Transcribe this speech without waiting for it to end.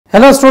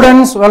Hello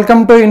students,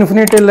 welcome to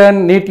Infinity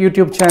Learn NEET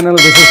YouTube channel.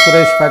 This is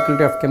Suresh,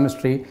 Faculty of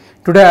Chemistry.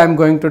 Today I am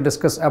going to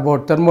discuss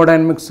about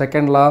thermodynamics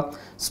second law,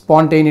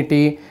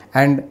 spontaneity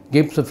and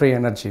Gibbs Free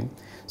Energy.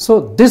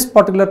 So this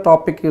particular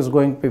topic is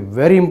going to be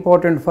very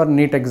important for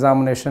NEET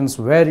examinations,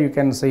 where you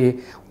can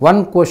see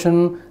one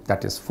question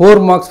that is 4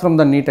 marks from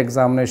the NEET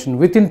examination.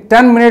 Within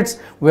 10 minutes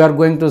we are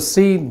going to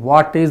see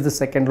what is the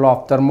second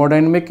law of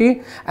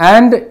thermodynamics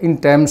and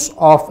in terms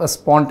of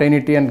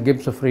spontaneity and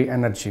Gibbs Free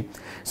Energy.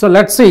 So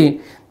let's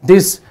see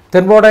this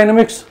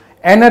thermodynamics,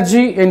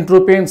 energy,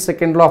 entropy and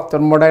second law of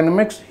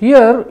thermodynamics.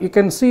 Here you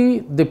can see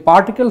the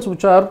particles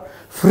which are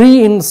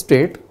free in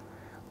state,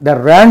 they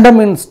are random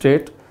in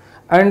state,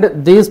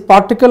 and these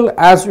particles,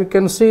 as you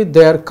can see,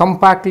 they are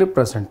compactly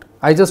present.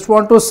 I just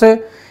want to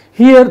say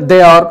here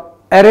they are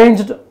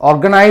arranged,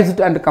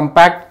 organized and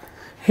compact.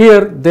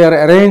 Here they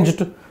are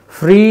arranged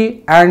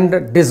free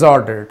and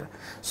disordered.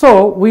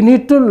 So we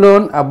need to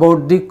learn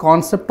about the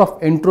concept of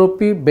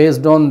entropy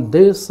based on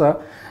this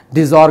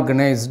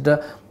disorganized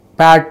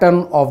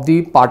pattern of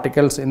the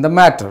particles in the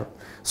matter.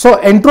 So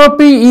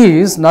entropy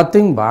is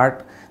nothing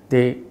but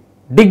the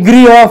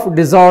degree of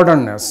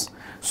disorderedness.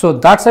 So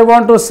that's I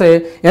want to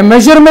say a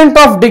measurement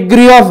of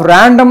degree of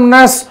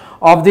randomness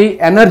of the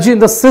energy in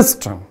the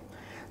system.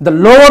 The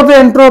lower the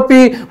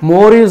entropy,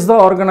 more is the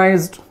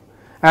organized,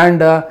 and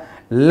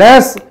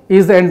less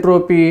is the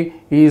entropy,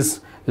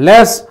 is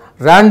less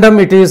random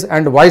it is,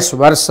 and vice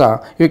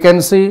versa. You can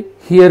see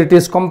here it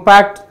is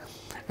compact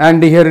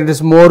and here it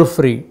is more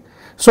free.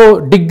 So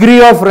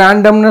degree of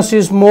randomness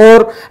is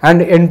more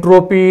and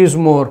entropy is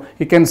more.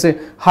 You can say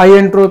high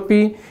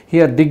entropy,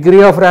 here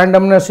degree of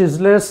randomness is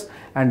less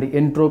and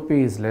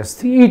entropy is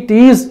less. It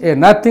is a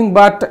nothing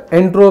but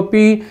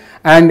entropy,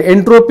 and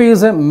entropy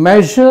is a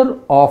measure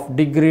of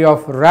degree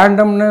of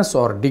randomness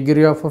or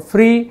degree of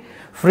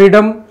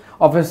freedom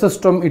of a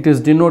system. It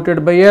is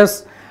denoted by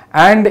S,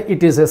 and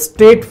it is a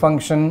state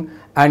function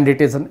and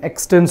it is an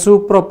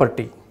extensive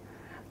property.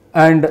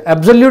 And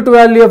absolute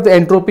value of the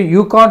entropy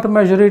you can't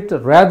measure it,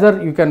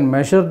 rather you can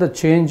measure the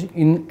change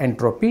in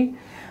entropy.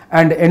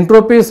 And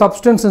entropy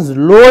substance is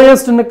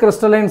lowest in a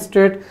crystalline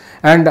state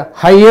and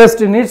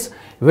highest in its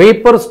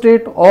vapor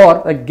state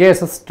or a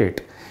gaseous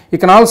state. You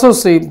can also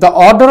see the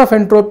order of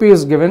entropy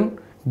is given.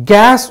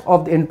 Gas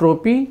of the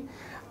entropy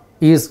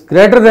is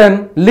greater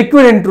than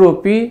liquid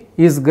entropy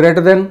is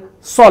greater than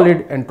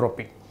solid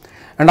entropy.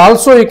 And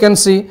also you can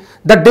see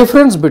the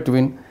difference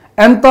between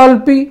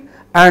enthalpy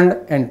and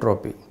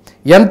entropy.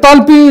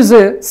 Enthalpy is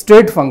a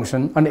state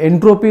function and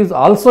entropy is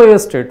also a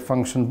state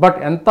function, but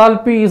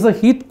enthalpy is a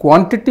heat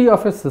quantity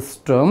of a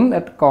system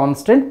at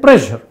constant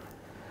pressure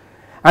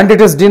and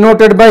it is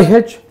denoted by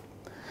H,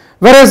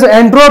 whereas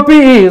entropy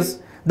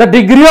is the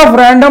degree of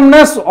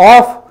randomness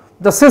of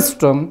the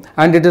system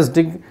and it is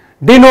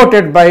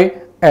denoted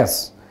by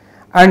S.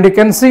 And you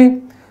can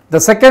see the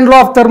second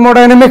law of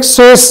thermodynamics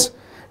says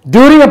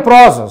during a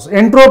process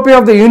entropy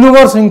of the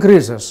universe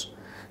increases.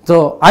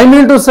 So I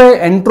mean to say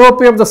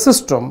entropy of the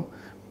system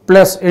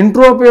plus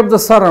entropy of the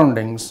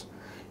surroundings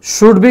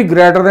should be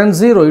greater than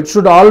 0. It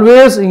should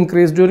always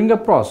increase during a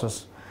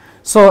process.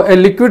 So a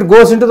liquid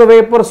goes into the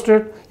vapor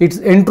state, its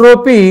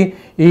entropy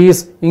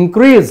is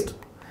increased.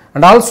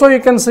 And also you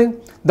can see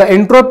the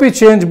entropy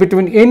change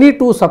between any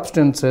two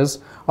substances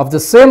of the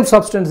same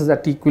substance is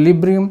at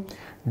equilibrium.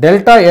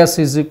 Delta S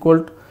is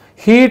equal to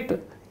heat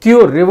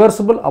Q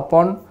reversible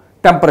upon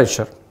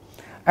temperature.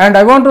 And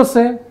I want to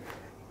say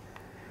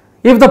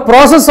if the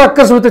process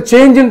occurs with a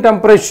change in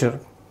temperature,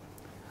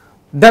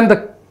 then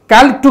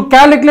to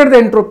calculate the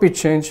entropy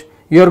change,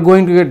 you are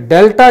going to get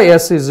delta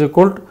S is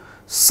equal to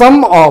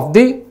sum of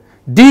the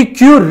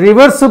dQ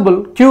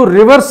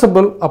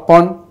reversible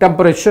upon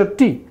temperature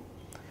T.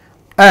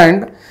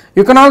 And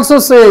you can also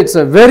say it's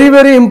a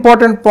very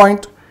important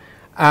point,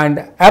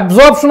 and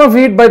absorption of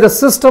heat by the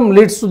system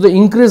leads to the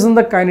increase in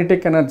the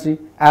kinetic energy.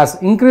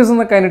 As increase in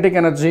the kinetic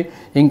energy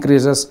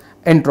increases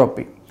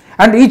entropy,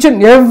 and each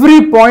and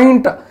every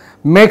point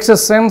makes a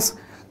sense.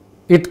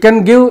 It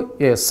can give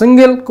a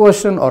single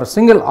question or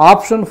single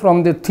option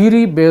from the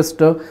theory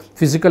based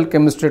physical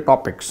chemistry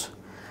topics.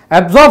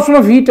 Absorption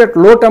of heat at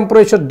low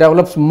temperature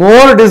develops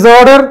more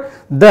disorder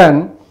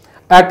than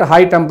at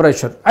high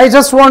temperature. I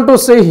just want to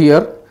say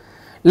here,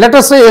 let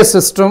us say a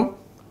system,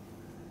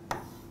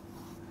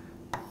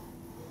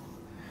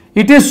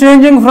 it is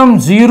changing from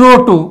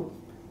 0 to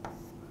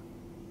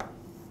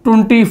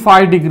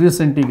 25 degrees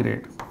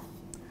centigrade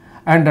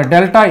and the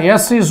delta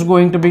S is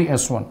going to be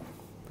S1.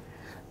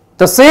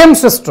 The same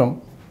system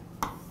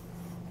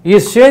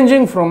is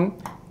changing from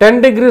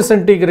 10 degrees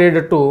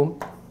centigrade to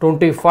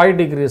 25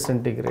 degrees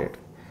centigrade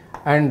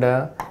and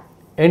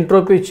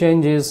entropy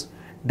change is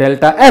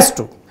delta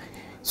S2.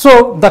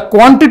 So the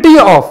quantity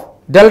of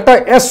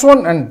delta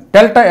S1 and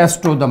delta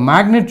S2, the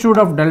magnitude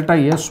of delta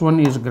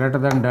S1 is greater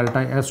than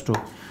delta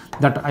S2.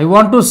 That I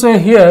want to say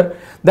here,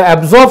 the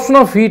absorption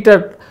of heat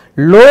at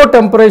low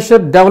temperature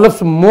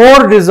develops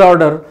more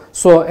disorder,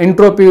 so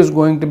entropy is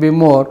going to be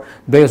more.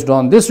 Based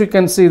on this, we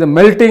can see the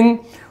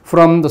melting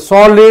from the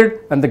solid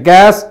and the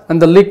gas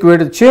and the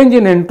liquid, change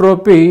in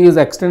entropy is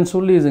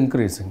extensively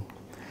increasing.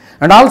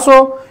 And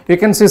also you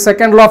can see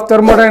second law of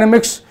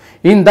thermodynamics,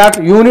 in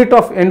that unit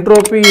of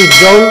entropy is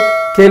joule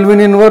Kelvin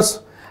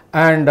inverse,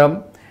 and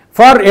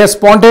for a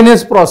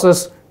spontaneous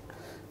process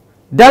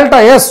delta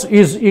S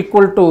is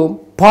equal to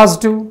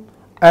positive,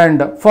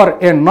 and for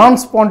a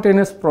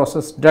non-spontaneous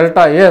process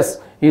delta S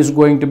is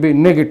going to be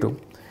negative.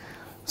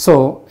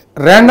 So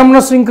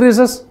randomness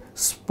increases,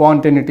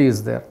 spontaneity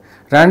is there.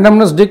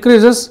 Randomness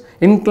decreases,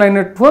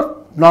 inclined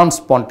for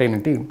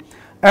non-spontaneity.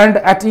 And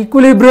at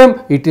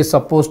equilibrium it is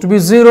supposed to be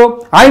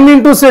 0. I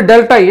mean to say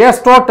delta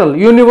S total,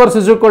 universe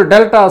is equal to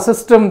delta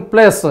system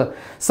plus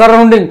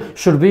surrounding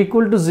should be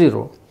equal to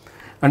 0.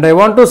 And I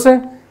want to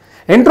say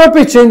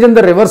entropy change in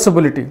the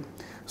reversibility.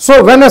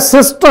 So when a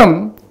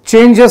system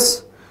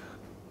changes,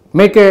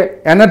 make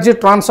a energy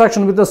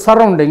transaction with the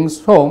surroundings,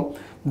 so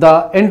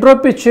the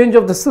entropy change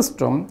of the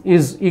system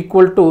is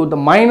equal to the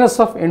minus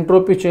of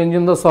entropy change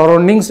in the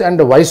surroundings and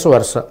vice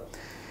versa.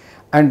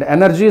 And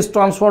energy is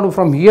transferred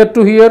from here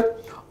to here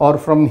or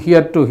from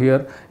here to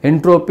here.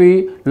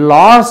 Entropy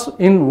loss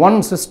in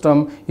one system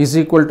is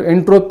equal to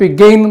entropy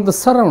gain in the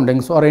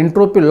surroundings, or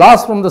entropy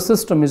loss from the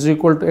system is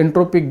equal to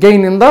entropy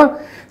gain in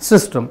the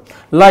system,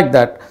 like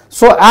that.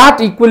 So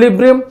at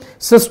equilibrium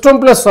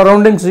system plus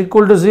surroundings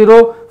equal to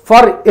 0.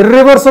 For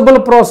irreversible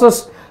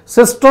process,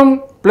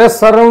 system plus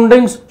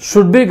surroundings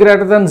should be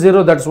greater than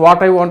 0. That is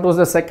what I want to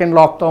say, second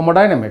law of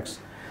thermodynamics.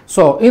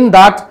 So in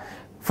that,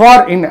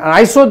 for in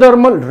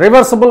isothermal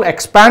reversible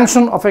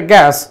expansion of a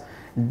gas,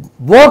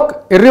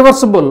 work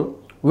irreversible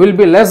will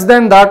be less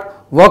than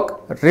that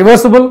work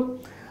reversible,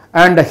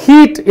 and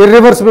heat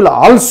irreversible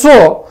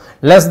also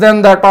less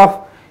than that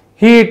of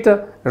heat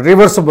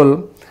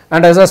reversible.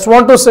 And as I just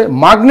want to say,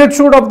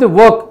 magnitude of the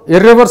work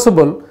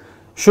irreversible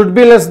should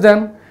be less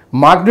than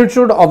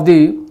magnitude of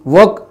the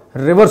work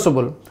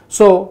reversible.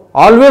 So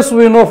always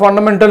we know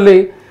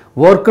fundamentally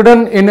work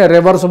done in a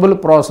reversible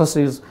process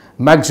is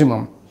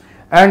maximum,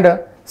 and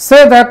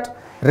say that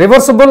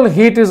reversible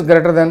heat is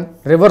greater than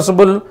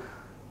reversible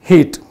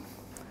heat.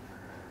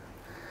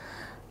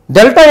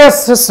 Delta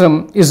S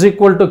system is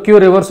equal to Q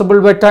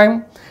reversible by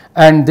time,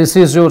 and this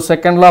is your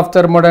second law of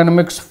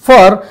thermodynamics.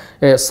 For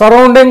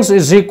surroundings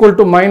is equal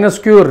to minus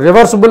Q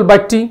reversible by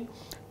T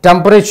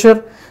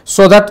temperature,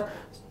 so that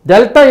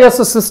delta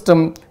S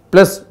system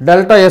plus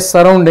delta S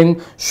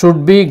surrounding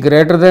should be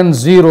greater than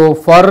 0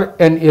 for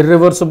an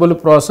irreversible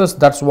process.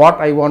 That is what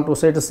I want to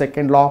say, the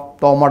second law of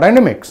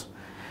thermodynamics.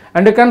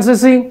 And you can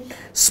see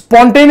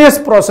spontaneous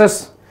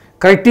process,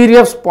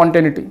 criteria of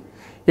spontaneity.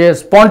 A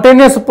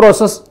spontaneous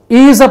process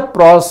is a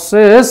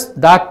process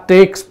that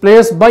takes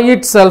place by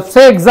itself.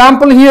 Say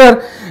example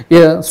here,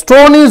 a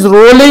stone is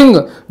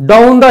rolling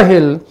down the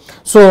hill,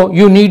 so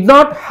you need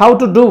not have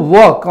to do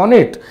work on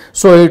it,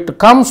 so it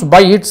comes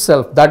by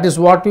itself. That is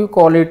what you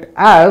call it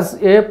as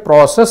a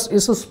process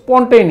is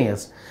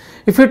spontaneous.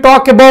 If you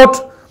talk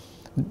about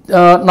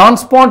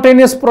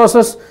non-spontaneous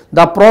process,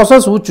 the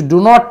process which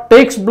do not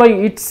takes by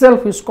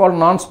itself is called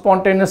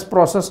non-spontaneous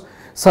process.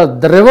 So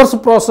the reverse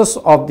process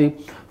of the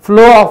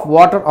flow of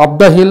water up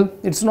the hill,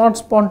 it's not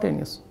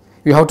spontaneous.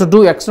 You have to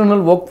do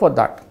external work for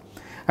that.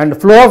 And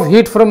flow of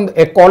heat from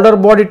a colder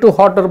body to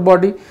hotter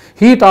body,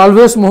 heat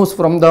always moves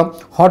from the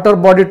hotter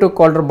body to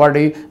colder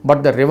body,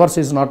 but the reverse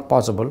is not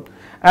possible.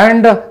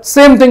 And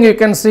same thing you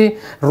can see,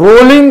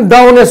 rolling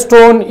down a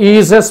stone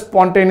is a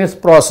spontaneous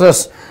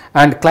process,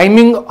 and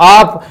climbing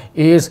up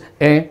is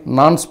a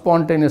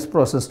non-spontaneous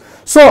process.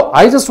 So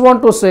I just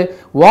want to say,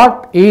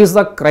 what is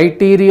the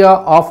criteria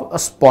of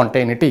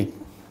spontaneity?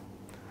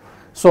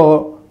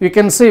 So you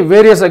can see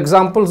various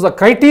examples. The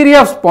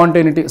criteria of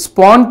spontaneity.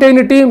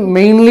 Spontaneity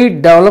mainly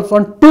develops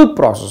on two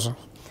processes.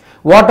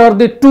 What are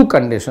the two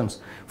conditions?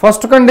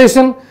 First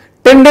condition,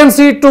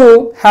 tendency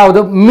to have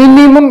the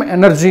minimum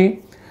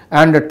energy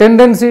and the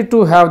tendency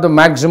to have the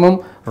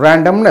maximum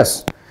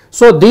randomness.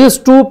 So these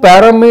two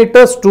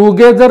parameters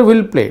together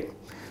will play.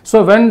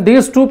 So when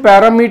these two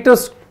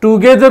parameters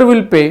together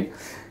will play,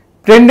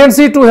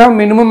 tendency to have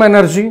minimum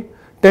energy,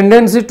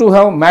 tendency to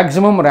have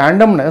maximum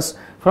randomness,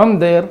 from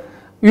there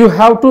you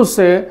have to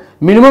say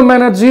minimum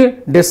energy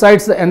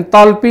decides the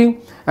enthalpy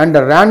and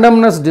the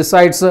randomness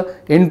decides the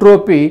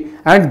entropy,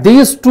 and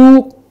these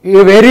two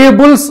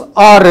variables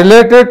are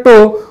related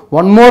to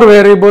one more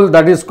variable,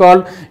 that is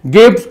called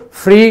Gibbs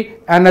Free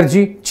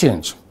Energy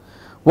Change.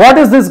 What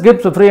is this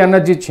Gibbs Free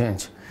Energy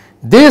Change?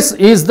 This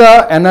is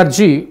the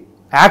energy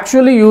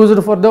actually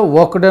used for the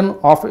work done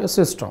of a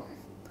system,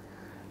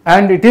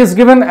 and it is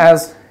given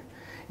as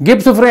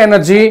Gibbs Free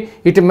Energy.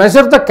 It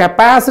measures the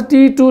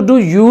capacity to do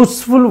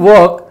useful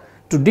work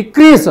to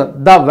decrease the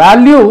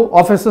value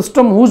of a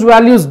system whose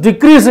value is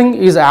decreasing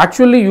is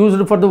actually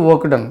used for the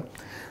work done.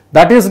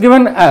 That is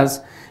given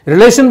as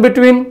relation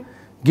between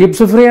Gibbs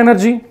Free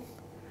Energy,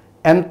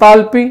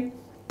 enthalpy,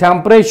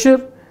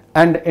 temperature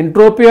and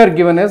entropy are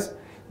given as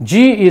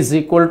G is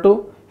equal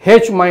to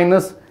H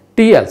minus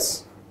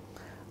TLs,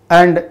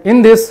 and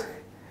in this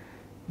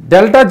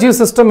delta G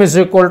system is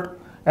equal to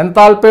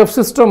enthalpy of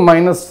system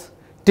minus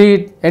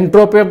T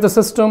entropy of the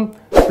system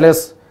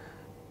plus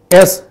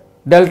S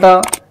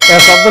delta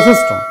S of the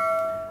system,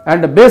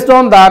 and based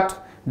on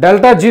that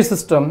delta G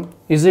system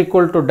is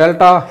equal to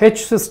delta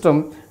H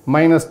system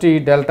minus T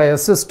delta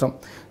S system.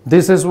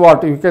 This is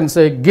what you can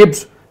say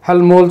Gibbs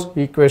Helmholtz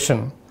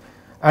equation,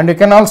 and you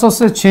can also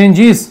say change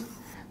is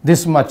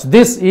this much.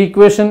 This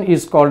equation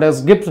is called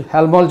as Gibbs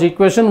Helmholtz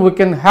equation. We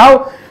can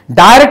have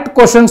direct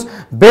questions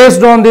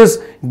based on this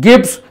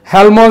Gibbs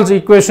Helmholtz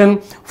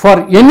equation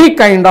for any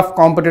kind of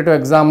competitive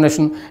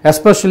examination,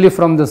 especially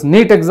from this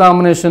NEET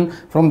examination,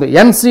 from the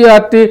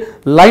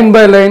NCERT line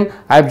by line.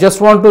 I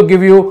just want to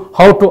give you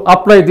how to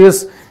apply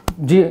this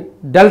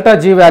delta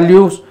G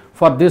values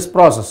for this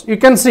process. You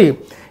can see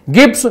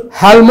Gibbs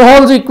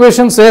Helmholtz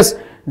equation says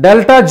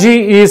delta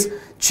G is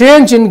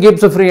change in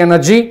Gibbs free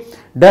energy,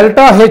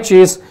 delta H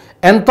is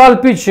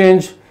enthalpy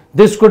change.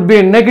 This could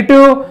be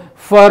negative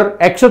for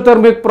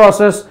exothermic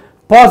process,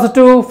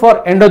 positive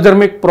for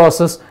endothermic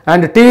process,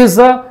 and T is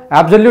the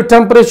absolute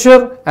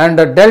temperature, and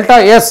delta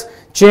S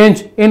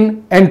change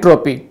in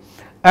entropy.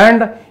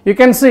 And you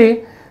can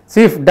see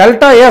if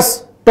delta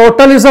S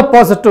total is a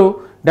positive,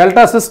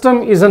 delta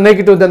system is a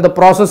negative, then the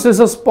process is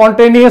a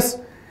spontaneous,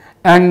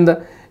 and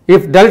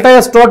if delta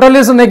S total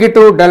is a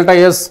negative, delta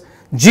S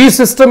G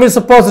system is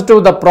a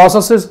positive, the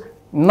process is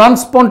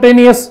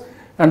non-spontaneous,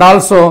 and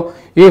also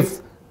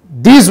if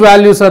these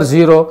values are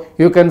 0,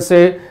 you can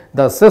say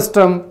the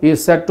system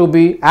is said to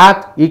be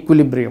at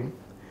equilibrium.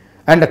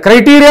 And the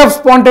criteria of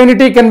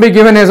spontaneity can be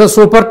given as a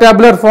super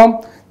tabular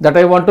form that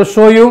I want to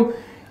show you.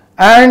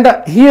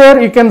 And here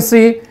you can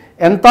see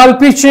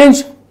enthalpy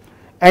change,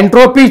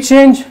 entropy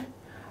change,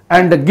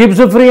 and Gibbs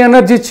free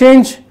energy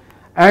change,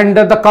 and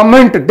the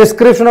comment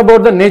description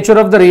about the nature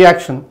of the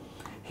reaction.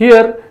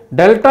 Here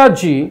delta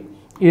G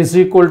is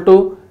equal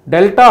to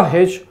delta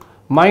H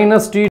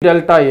minus T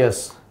delta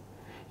S.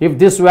 If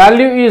this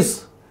value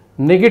is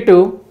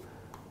negative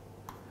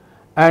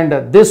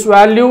and this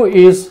value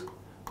is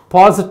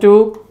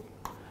positive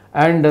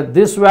and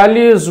this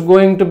value is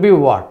going to be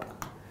what?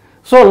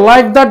 So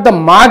like that the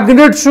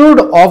magnitude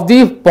of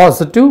the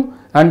positive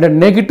and the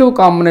negative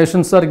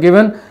combinations are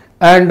given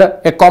and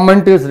a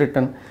comment is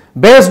written.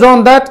 Based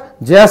on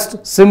that,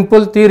 just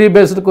simple theory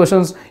based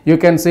questions you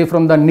can see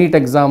from the NEET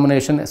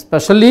examination,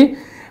 especially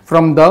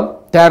from the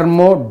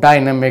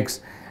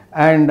thermodynamics.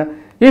 And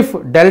if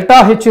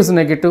delta H is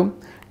negative,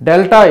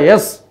 delta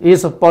S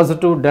is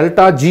positive,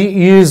 delta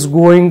G is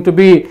going to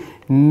be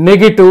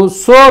negative,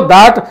 so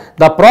that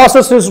the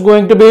process is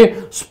going to be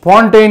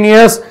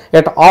spontaneous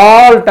at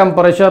all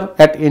temperature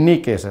at any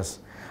cases.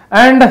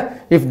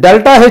 And if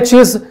delta H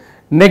is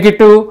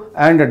negative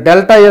and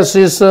delta S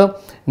is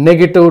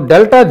negative,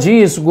 delta G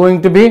is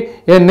going to be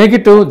a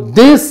negative.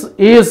 This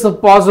is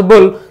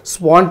possible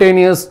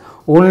spontaneous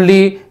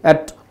only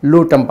at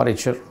low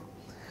temperature.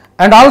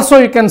 And also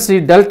you can see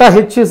delta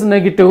H is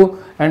negative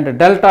and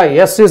delta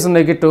S is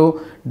negative,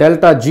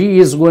 delta G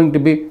is going to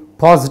be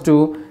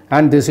positive,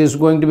 and this is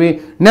going to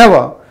be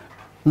never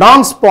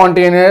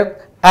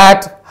non-spontaneous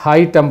at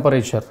high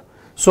temperature.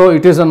 So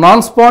it is a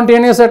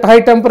non-spontaneous at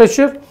high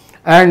temperature,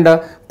 and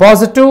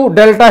positive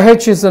delta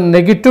H is a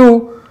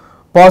negative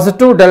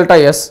positive delta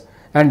S,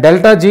 and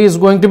delta G is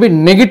going to be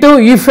negative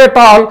if at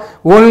all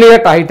only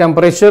at high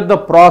temperature the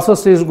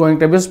process is going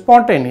to be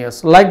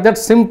spontaneous. Like that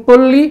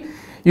simply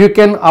you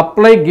can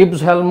apply Gibbs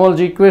Helmholtz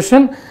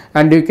equation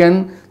and you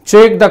can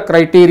check the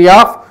criteria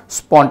of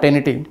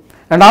spontaneity.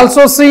 And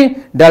also see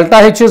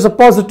delta H is a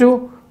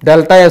positive,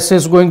 delta S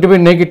is going to be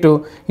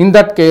negative. In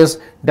that case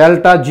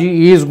delta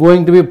G is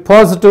going to be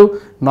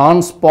positive,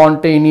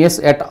 non-spontaneous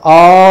at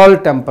all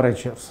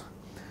temperatures.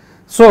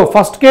 So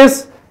first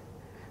case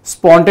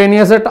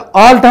spontaneous at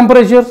all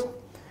temperatures,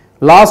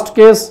 last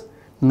case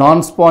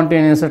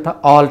non-spontaneous at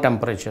all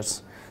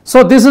temperatures.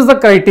 So this is the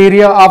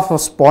criteria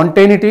of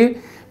spontaneity.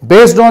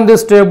 Based on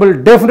this table,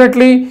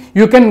 definitely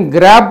you can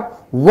grab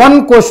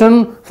one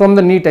question from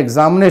the NEET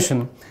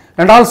examination.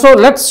 And also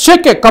let's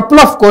check a couple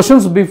of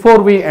questions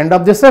before we end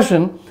up the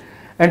session.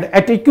 And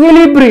at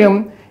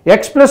equilibrium,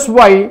 x plus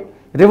y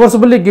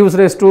reversibly gives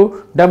rise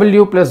to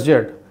w plus z.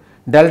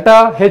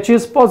 Delta H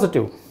is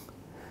positive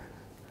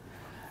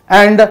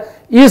and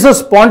is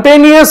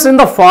spontaneous in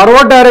the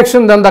forward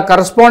direction, then the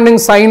corresponding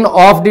sign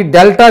of the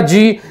delta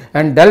G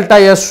and delta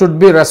S should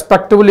be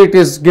respectively, it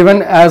is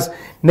given as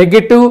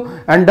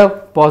negative and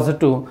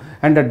positive,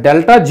 and the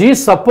delta G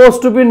is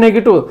supposed to be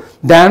negative,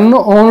 then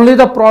only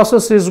the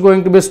process is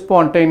going to be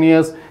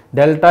spontaneous.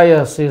 Delta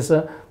S is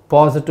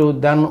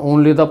positive, then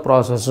only the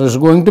process is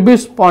going to be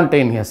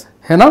spontaneous.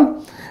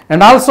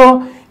 And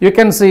also you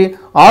can see,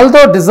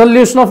 although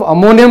dissolution of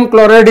ammonium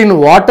chloride in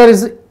water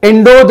is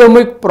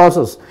endothermic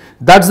process,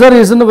 that's the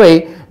reason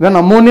why when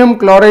ammonium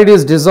chloride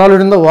is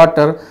dissolved in the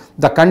water,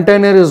 the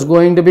container is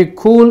going to be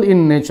cool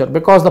in nature,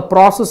 because the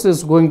process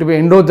is going to be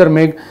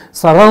endothermic,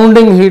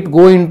 surrounding heat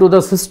go into the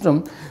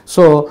system,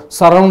 so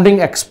surrounding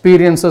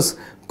experiences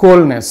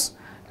coolness.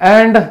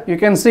 And you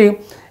can see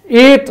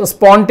it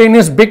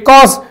spontaneous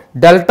because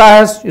delta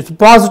S is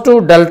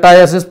positive, delta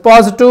S is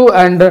positive,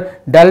 and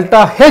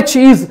delta H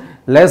is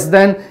less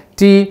than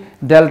T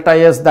delta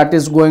S. That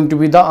is going to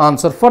be the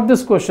answer for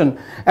this question.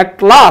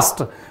 At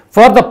last,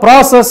 for the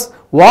process,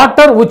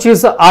 water which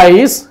is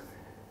ice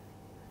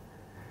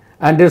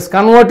and is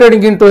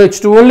converted into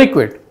H2O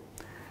liquid,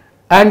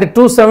 and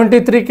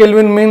 273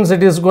 Kelvin means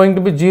it is going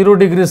to be 0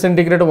 degree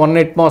centigrade, 1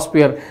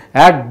 atmosphere.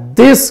 At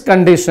this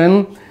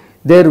condition,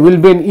 there will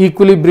be an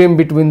equilibrium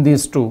between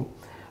these two.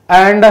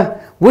 And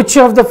which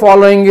of the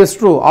following is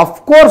true?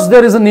 Of course,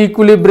 there is an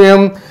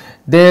equilibrium.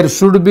 There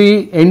should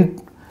be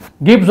in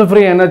Gibbs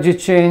free energy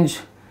change.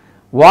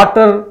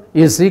 Water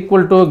is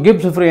equal to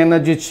Gibbs free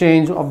energy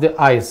change of the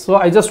ice. So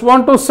I just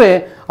want to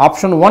say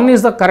option 1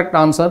 is the correct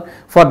answer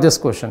for this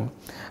question.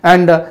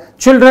 And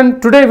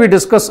children, today we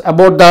discuss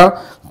about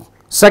the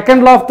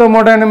second law of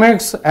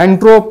thermodynamics,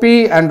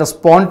 entropy and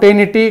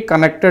spontaneity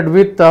connected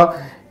with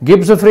the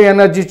Gibbs free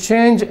energy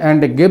change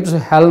and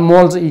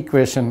Gibbs-Helmholtz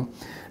equation.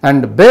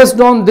 And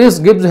based on this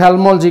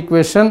Gibbs-Helmholtz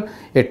equation,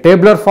 a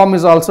tabular form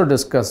is also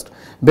discussed.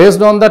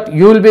 Based on that,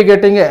 you will be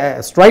getting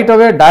a straight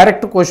away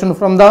direct question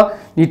from the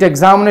NEET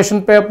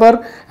examination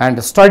paper,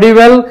 and study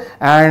well.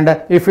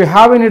 And if you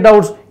have any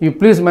doubts, you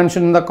please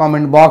mention in the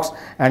comment box,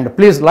 and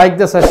please like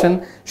the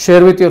session,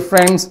 share with your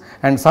friends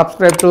and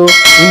subscribe to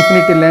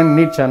Infinity Learn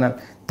NEET channel.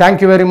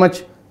 Thank you very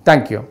much.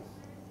 Thank you.